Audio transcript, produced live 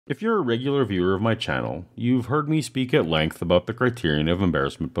If you're a regular viewer of my channel, you've heard me speak at length about the criterion of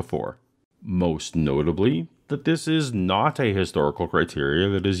embarrassment before. Most notably, that this is not a historical criteria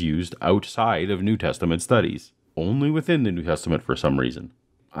that is used outside of New Testament studies, only within the New Testament for some reason.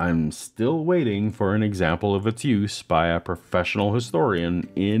 I'm still waiting for an example of its use by a professional historian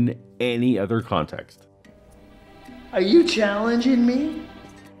in any other context. Are you challenging me?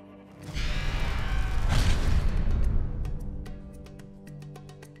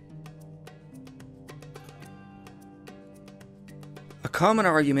 A common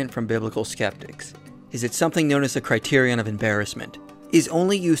argument from biblical skeptics is that something known as the Criterion of Embarrassment is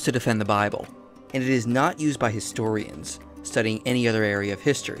only used to defend the Bible, and it is not used by historians studying any other area of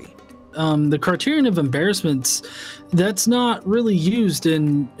history. The Criterion of Embarrassments, that's not really used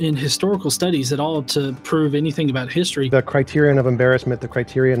in historical studies at all to prove anything about history. The Criterion of Embarrassment, the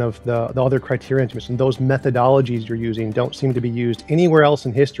criterion of the other criterions, and those methodologies you're using don't seem to be used anywhere else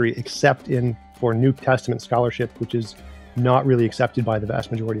in history except for New Testament scholarship, which is not really accepted by the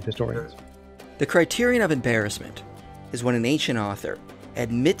vast majority of historians. The Criterion of Embarrassment is when an ancient author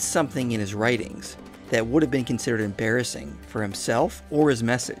admits something in his writings that would have been considered embarrassing for himself or his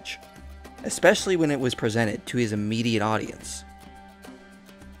message, especially when it was presented to his immediate audience.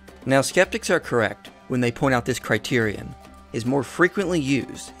 Now, skeptics are correct when they point out this criterion is more frequently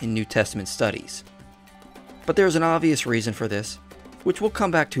used in New Testament studies. But there's an obvious reason for this, which we'll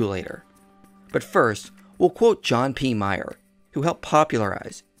come back to later. But first, we'll quote John P. Meyer, who helped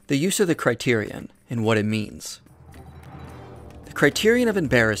popularize the use of the criterion and what it means. The Criterion of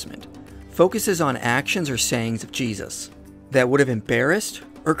Embarrassment focuses on actions or sayings of Jesus that would have embarrassed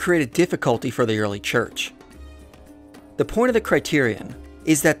or created difficulty for the early church. The point of the criterion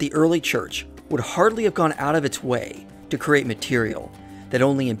is that the early church would hardly have gone out of its way to create material that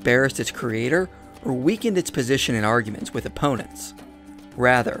only embarrassed its creator or weakened its position in arguments with opponents.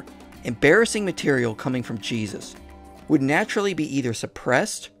 Rather, embarrassing material coming from Jesus would naturally be either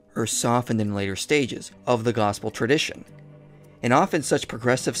suppressed or softened in later stages of the gospel tradition. And often such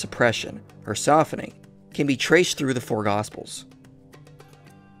progressive suppression or softening can be traced through the four gospels.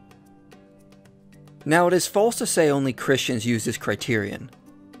 Now, it is false to say only Christians use this criterion,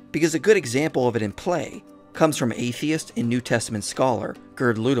 because a good example of it in play comes from atheist and New Testament scholar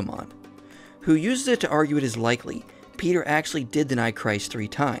Gerd Ludemann, who uses it to argue it is likely Peter actually did deny Christ 3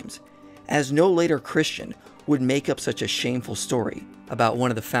 times, as no later Christian would make up such a shameful story about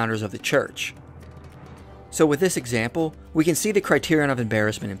one of the founders of the church. So with this example, we can see the Criterion of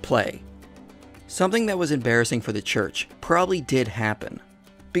Embarrassment in play. Something that was embarrassing for the church probably did happen,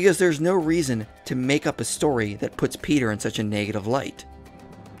 because there's no reason to make up a story that puts Peter in such a negative light.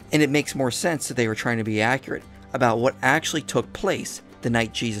 And it makes more sense that they were trying to be accurate about what actually took place the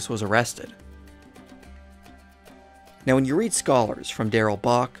night Jesus was arrested. Now, when you read scholars from Darrell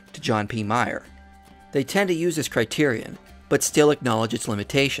Bock to John P. Meyer, they tend to use this criterion, but still acknowledge its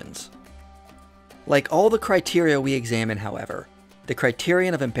limitations. Like all the criteria we examine, however, the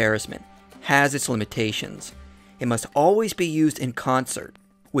Criterion of Embarrassment has its limitations. It must always be used in concert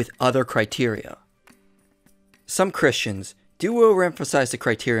with other criteria. Some Christians do overemphasize the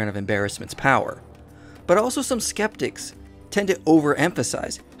Criterion of Embarrassment's power, but also some skeptics tend to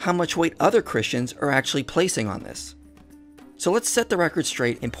overemphasize how much weight other Christians are actually placing on this. So let's set the record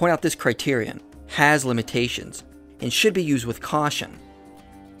straight and point out this criterion has limitations and should be used with caution.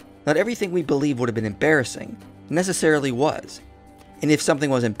 Not everything we believe would have been embarrassing necessarily was, and if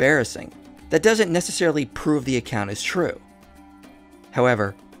something was embarrassing, that doesn't necessarily prove the account is true.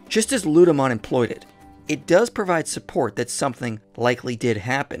 However, just as Ludemann employed it, it does provide support that something likely did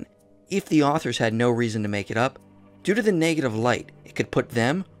happen if the authors had no reason to make it up due to the negative light it could put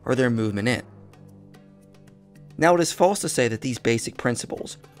them or their movement in. Now, it is false to say that these basic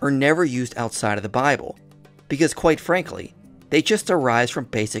principles are never used outside of the Bible, because quite frankly, they just arise from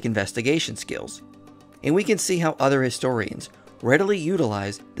basic investigation skills, and we can see how other historians readily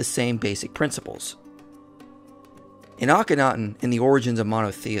utilize the same basic principles. In Akhenaten and the Origins of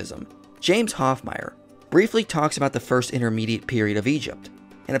Monotheism, James Hoffmeyer briefly talks about the first intermediate period of Egypt,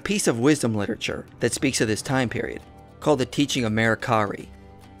 and a piece of wisdom literature that speaks of this time period, called the Teaching of Merikari.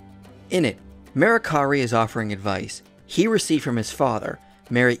 In it, Merikari is offering advice he received from his father,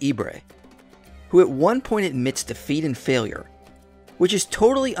 Meri Ibre, who at one point admits defeat and failure, which is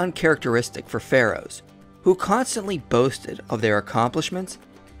totally uncharacteristic for pharaohs, who constantly boasted of their accomplishments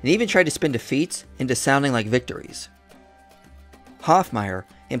and even tried to spin defeats into sounding like victories. Hoffmeyer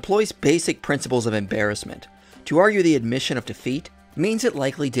employs basic principles of embarrassment to argue the admission of defeat means it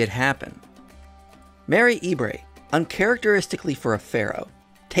likely did happen. Meri Ibre, uncharacteristically for a pharaoh,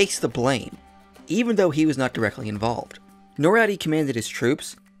 takes the blame, even though he was not directly involved, nor had he commanded his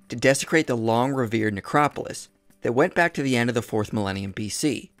troops to desecrate the long-revered necropolis that went back to the end of the 4th millennium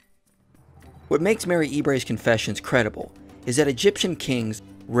BC. What makes Mary Ibray's confessions credible is that Egyptian kings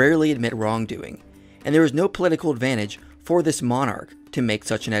rarely admit wrongdoing, and there is no political advantage for this monarch to make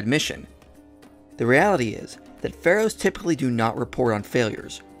such an admission. The reality is that pharaohs typically do not report on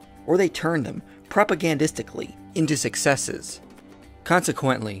failures, or they turn them propagandistically into successes.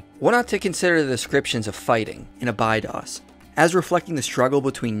 Consequently, one ought to consider the descriptions of fighting in Abydos as reflecting the struggle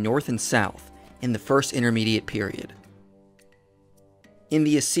between North and South in the First Intermediate Period. In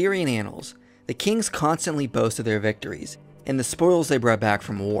the Assyrian annals, the kings constantly boast of their victories and the spoils they brought back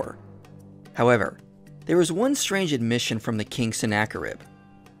from war. However, there is one strange admission from the king Sennacherib.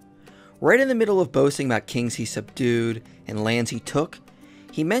 Right in the middle of boasting about kings he subdued and lands he took,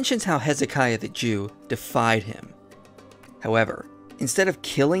 he mentions how Hezekiah the Jew defied him. However, instead of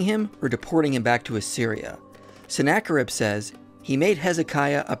killing him or deporting him back to Assyria, Sennacherib says he made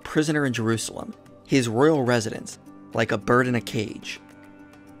Hezekiah a prisoner in Jerusalem, his royal residence, like a bird in a cage.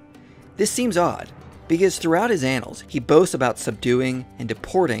 This seems odd, because throughout his annals he boasts about subduing and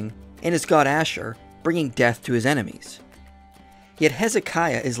deporting, and his god Asher bringing death to his enemies. Yet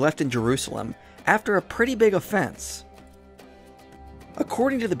Hezekiah is left in Jerusalem after a pretty big offense.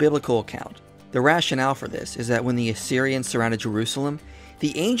 According to the biblical account, the rationale for this is that when the Assyrians surrounded Jerusalem,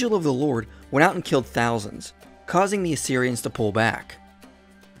 the angel of the Lord went out and killed thousands, causing the Assyrians to pull back.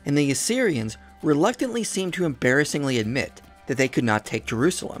 And the Assyrians reluctantly seemed to embarrassingly admit that they could not take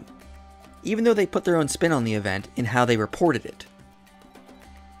Jerusalem, even though they put their own spin on the event in how they reported it.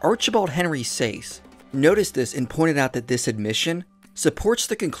 Archibald Henry Sayce noticed this and pointed out that this admission supports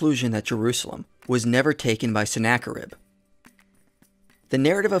the conclusion that Jerusalem was never taken by Sennacherib. The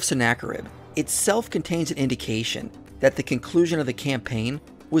narrative of Sennacherib itself contains an indication that the conclusion of the campaign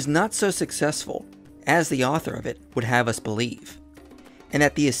was not so successful as the author of it would have us believe, and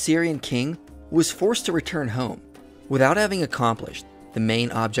that the Assyrian king was forced to return home without having accomplished the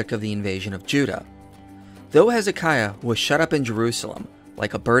main object of the invasion of Judah. Though Hezekiah was shut up in Jerusalem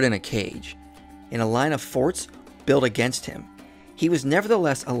like a bird in a cage, in a line of forts built against him, he was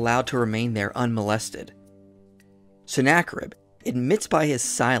nevertheless allowed to remain there unmolested. Sennacherib admits by his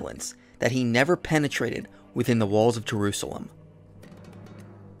silence that he never penetrated within the walls of Jerusalem.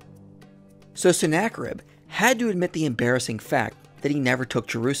 So Sennacherib had to admit the embarrassing fact that he never took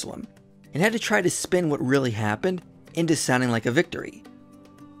Jerusalem, and had to try to spin what really happened into sounding like a victory,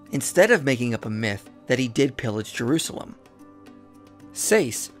 instead of making up a myth that he did pillage Jerusalem.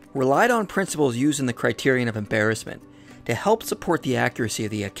 Sayce relied on principles used in the Criterion of Embarrassment to help support the accuracy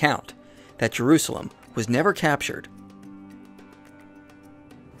of the account that Jerusalem was never captured.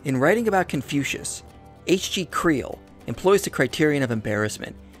 In writing about Confucius, H.G. Creel employs the Criterion of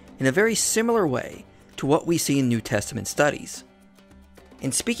Embarrassment in a very similar way to what we see in New Testament studies.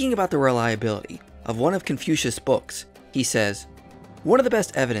 In speaking about the reliability of one of Confucius' books, he says, "One of the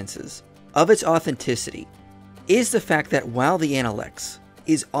best evidences of its authenticity is the fact that while the Analects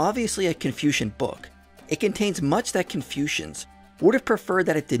is obviously a Confucian book, it contains much that Confucians would have preferred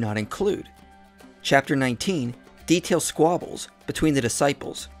that it did not include. Chapter 19 details squabbles between the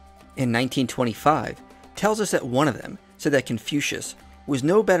disciples. In 1925, tells us that one of them said that Confucius was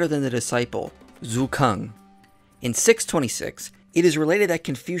no better than the disciple Zhu Keng. In 626, it is related that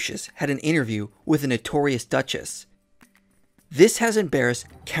Confucius had an interview with a notorious duchess. This has embarrassed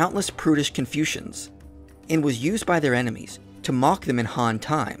countless prudish Confucians, and was used by their enemies to mock them in Han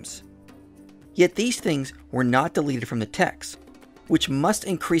times. Yet these things were not deleted from the text, which must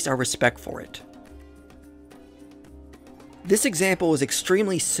increase our respect for it." This example is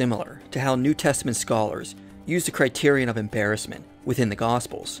extremely similar to how New Testament scholars use the Criterion of Embarrassment within the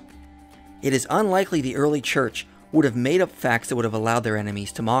Gospels. It is unlikely the early church would have made up facts that would have allowed their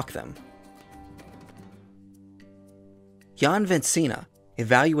enemies to mock them. Jan Vencina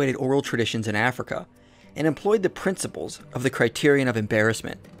evaluated oral traditions in Africa and employed the principles of the Criterion of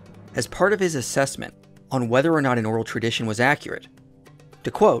Embarrassment as part of his assessment on whether or not an oral tradition was accurate.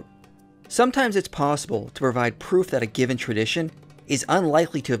 To quote, "Sometimes it's possible to provide proof that a given tradition is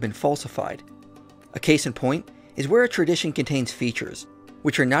unlikely to have been falsified. A case in point is where a tradition contains features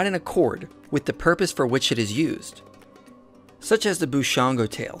which are not in accord with the purpose for which it is used, such as the Bushango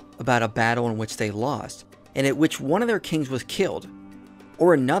tale about a battle in which they lost and at which one of their kings was killed,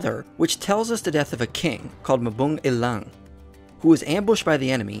 or another which tells us the death of a king called Mabung Ilang, who was ambushed by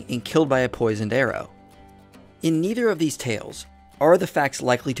the enemy and killed by a poisoned arrow. In neither of these tales are the facts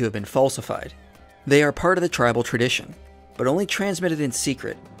likely to have been falsified. They are part of the tribal tradition, but only transmitted in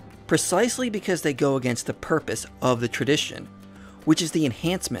secret, precisely because they go against the purpose of the tradition, which is the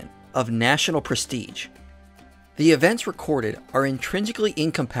enhancement of national prestige. The events recorded are intrinsically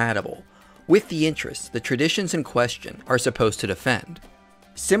incompatible with the interests the traditions in question are supposed to defend.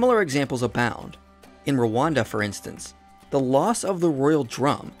 Similar examples abound. In Rwanda, for instance, the loss of the royal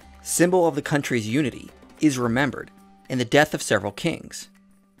drum, symbol of the country's unity, is remembered, and the death of several kings.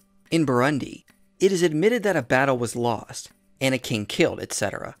 In Burundi, it is admitted that a battle was lost, and a king killed,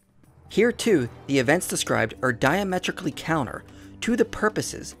 etc. Here too, the events described are diametrically counter to the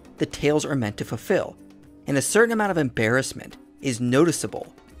purposes the tales are meant to fulfill, and a certain amount of embarrassment is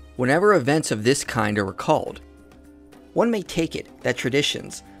noticeable whenever events of this kind are recalled. One may take it that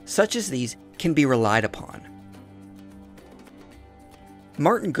traditions such as these can be relied upon.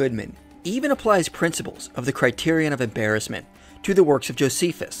 Martin Goodman even applies principles of the Criterion of Embarrassment to the works of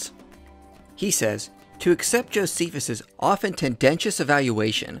Josephus. He says, to accept Josephus's often tendentious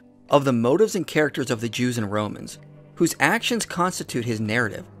evaluation of the motives and characters of the Jews and Romans, whose actions constitute his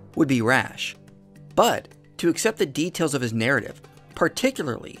narrative, would be rash. But to accept the details of his narrative,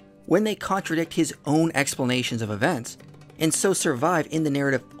 particularly when they contradict his own explanations of events, and so survive in the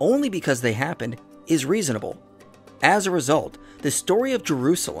narrative only because they happened, is reasonable. As a result, the story of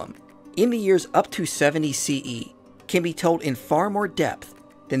Jerusalem in the years up to 70 CE can be told in far more depth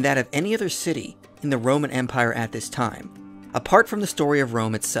than that of any other city in the Roman Empire at this time, apart from the story of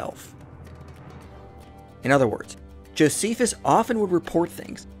Rome itself. In other words, Josephus often would report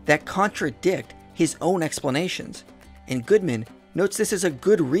things that contradict his own explanations, and Goodman notes this as a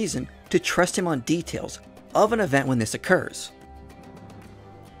good reason to trust him on details of an event when this occurs.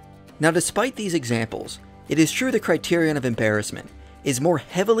 Now, despite these examples, it is true the Criterion of Embarrassment is more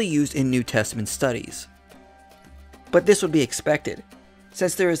heavily used in New Testament studies. But this would be expected,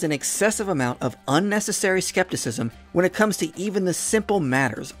 since there is an excessive amount of unnecessary skepticism when it comes to even the simple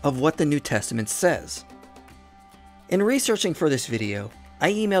matters of what the New Testament says. In researching for this video,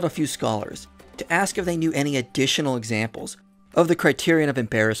 I emailed a few scholars to ask if they knew any additional examples of the Criterion of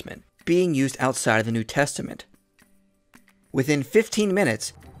Embarrassment being used outside of the New Testament. Within 15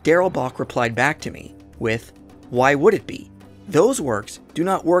 minutes, Darrell Bach replied back to me with, "Why would it be? Those works do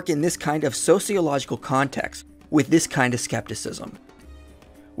not work in this kind of sociological context with this kind of skepticism."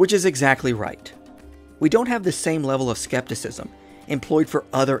 Which is exactly right. We don't have the same level of skepticism employed for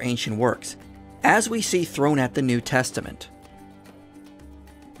other ancient works as we see thrown at the New Testament.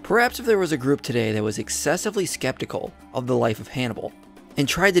 Perhaps if there was a group today that was excessively skeptical of the life of Hannibal and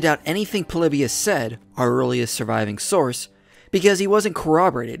tried to doubt anything Polybius said, our earliest surviving source, because he wasn't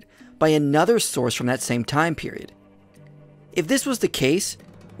corroborated by another source from that same time period. If this was the case,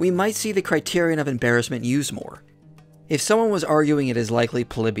 we might see the Criterion of Embarrassment used more. If someone was arguing it is likely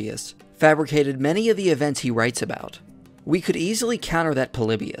Polybius fabricated many of the events he writes about, we could easily counter that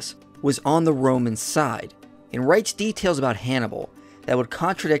Polybius was on the Roman side and writes details about Hannibal that would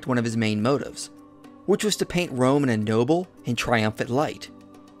contradict one of his main motives, which was to paint Rome in a noble and triumphant light.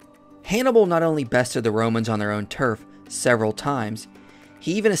 Hannibal not only bested the Romans on their own turf several times,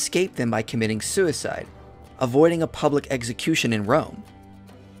 he even escaped them by committing suicide, avoiding a public execution in Rome.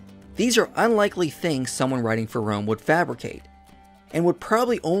 These are unlikely things someone writing for Rome would fabricate, and would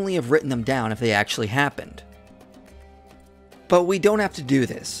probably only have written them down if they actually happened. But we don't have to do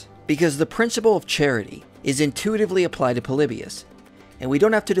this, because the principle of charity is intuitively applied to Polybius, and we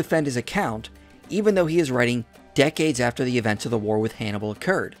don't have to defend his account, even though he is writing decades after the events of the war with Hannibal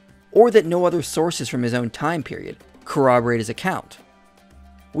occurred, or that no other sources from his own time period corroborate his account.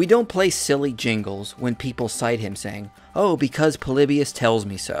 We don't play silly jingles when people cite him saying, "Oh, because Polybius tells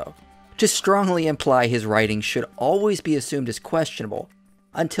me so," to strongly imply his writings should always be assumed as questionable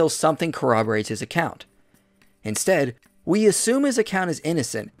until something corroborates his account. Instead, we assume his account is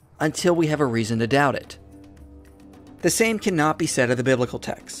innocent until we have a reason to doubt it. The same cannot be said of the biblical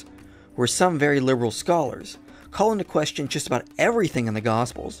texts, where some very liberal scholars call into question just about everything in the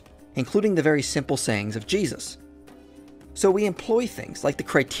Gospels, including the very simple sayings of Jesus. So we employ things like the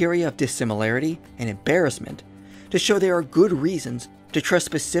criteria of dissimilarity and embarrassment to show there are good reasons to trust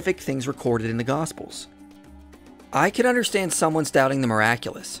specific things recorded in the Gospels. I could understand someone's doubting the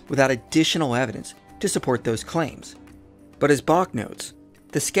miraculous without additional evidence to support those claims. But as Bach notes,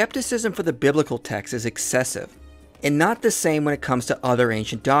 the skepticism for the biblical text is excessive, and not the same when it comes to other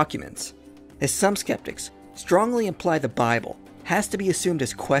ancient documents, as some skeptics strongly imply the Bible has to be assumed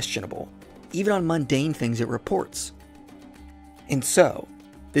as questionable, even on mundane things it reports. And so,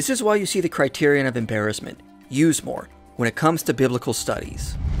 this is why you see the Criterion of Embarrassment used more when it comes to biblical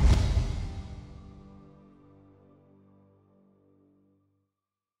studies.